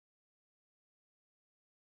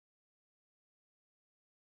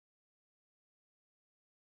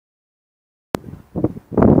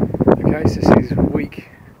race. This is week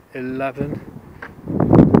 11,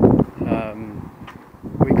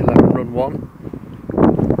 week 11 run 1.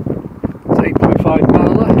 It's 8.5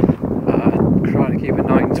 miler, trying to keep a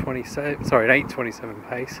 8:27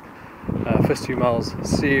 pace. First 2 miles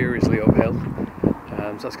seriously uphill,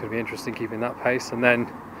 so that's going to be interesting keeping that pace, and then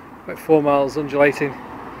about 4 miles undulating,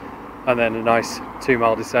 and then a nice 2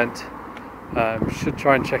 mile descent. Should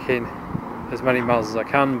try and check in as many miles as I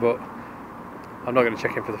can, but I'm not going to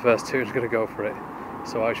check in for the first 2, I'm just going to go for it.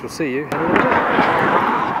 So I shall see you.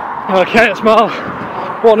 Okay, it's mile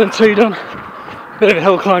 1 and 2 done. Bit of a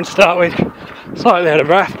hill climb to start with, slightly out of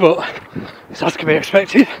breath, but it's as can be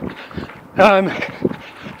expected.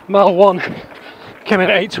 Mile 1 came in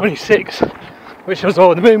at 8:26, which I was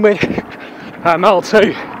over the moon with. Mile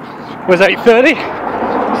 2 was 8:30,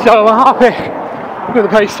 so I'm happy with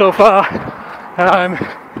the pace so far.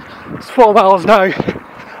 It's 4 miles now,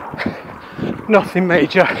 nothing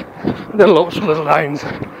major, little ups, little downs,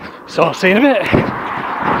 so I'll see you in a bit.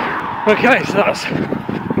 Okay, so that's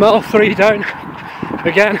mile 3 down,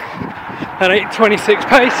 again, an 8:26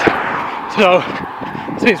 pace, so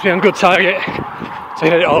seems to be on good target to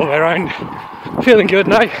hit it all the way around. Feeling good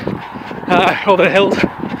now, over the hills,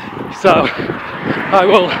 so I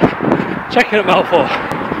will check in at mile 4.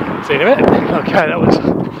 See you in a bit. Okay, that was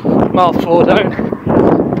mile 4 down,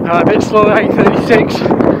 a bit slow at 8:36,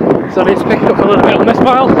 so I need to pick it up a little bit on this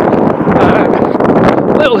mile.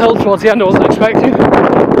 Little hill towards the end I wasn't expecting,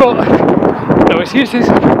 but no excuses.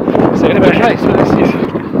 See you in a bit. Okay, so this is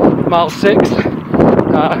mile 6,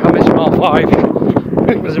 I missed mile 5, I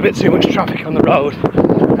think there's a bit too much traffic on the road,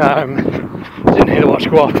 didn't hear the watch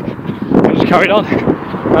go off, I just carried on.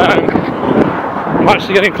 I'm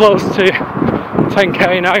actually getting close to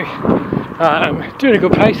 10k now, doing a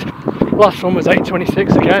good pace. Last one was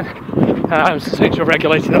 8:26 again, so seems to have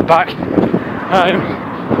regulated that back.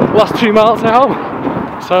 Last 2 miles now,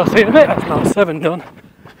 so I'll see you in a bit. That's mile 7 done.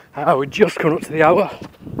 We're just coming up to the hour,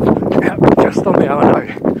 we're just on the hour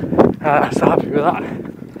now, so happy with that.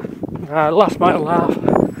 Last mile and a half,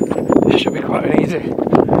 this should be quite an easy.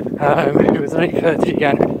 It was an 8:30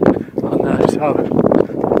 again on there, so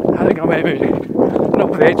I think I may be not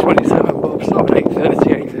with 8:27, but sort of an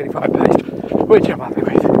 8:30, 8:35 pace, which I'm happy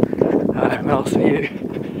with. And I'll see you.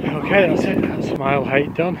 Okay, that's it, that's mile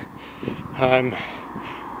 8 done.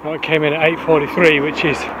 That came in at 8:43, which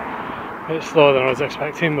is a bit slower than I was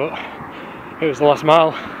expecting, but it was the last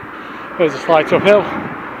mile. It was a slight uphill.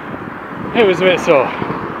 It was a bit sore.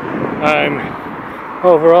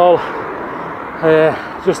 Overall,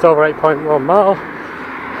 just over 8.1 mile,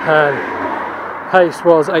 and pace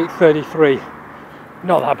was 8:33.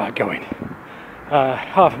 Not that bad going.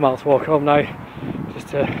 Half a mile to walk home now, just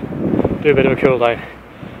to do a bit of a cool down.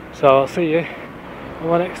 So I'll see you on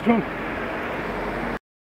my next run.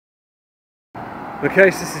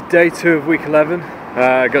 Okay, so this is day 2 of week 11.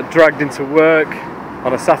 Got dragged into work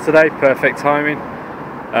on a Saturday, perfect timing.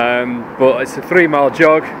 But it's a 3 mile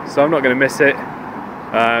jog, so I'm not going to miss it.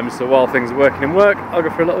 So while things are working in work, I'll go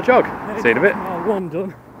for a little jog. See you in a bit. Mile 1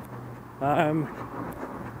 done.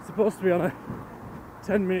 Supposed to be on a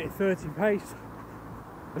 10-minute 30 pace.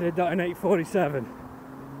 I did that in 8:47.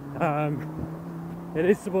 It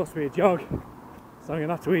is supposed to be a jog, so I'm going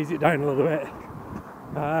to have to ease it down a little bit.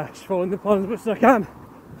 Just following the plan as much as I can.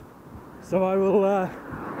 So I will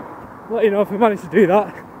let you know if I manage to do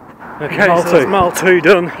that. Okay, so that's mile 2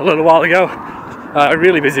 done a little while ago. A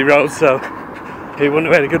really busy road, so it wouldn't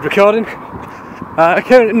have made a good recording. I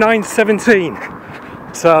came in at 9:17,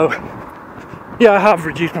 so yeah, I have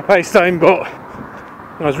reduced my pace down, but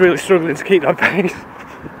I was really struggling to keep that pace.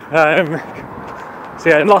 So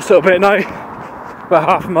yeah, last little bit now, about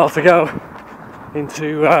half a mile to go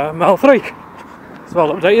into mile 3. So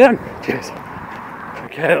I'll update you then. Cheers.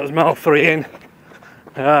 Okay, that was mile 3 in,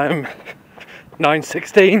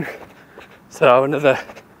 9:16, so another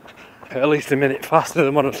at least a minute faster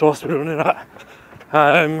than what I'm supposed to be running at.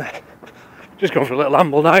 Just going for a little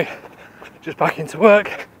amble now, just back into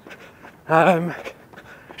work.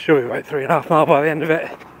 Should be about 3.5 miles by the end of it,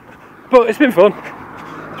 but it's been fun.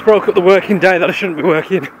 It's broke up the working day that I shouldn't be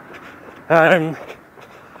working. I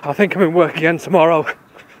think I'm in work again tomorrow,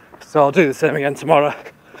 so I'll do the same again tomorrow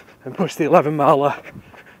and push the 11 miler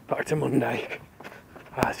back to Monday.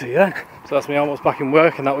 See you then. So that's me almost back in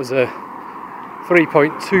work, and that was a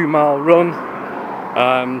 3.2 mile run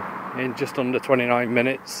in just under 29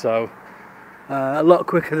 minutes, so a lot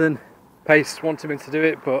quicker than pace wanted me to do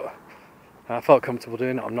it, but I felt comfortable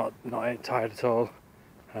doing it. I'm not tired at all.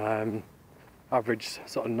 Average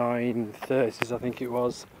sort of 9:30s I think it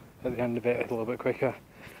was at the end of it, a little bit quicker.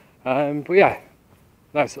 But yeah,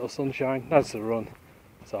 nice little sunshine, nice little run.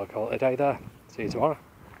 So I'll call it a day there. See you tomorrow.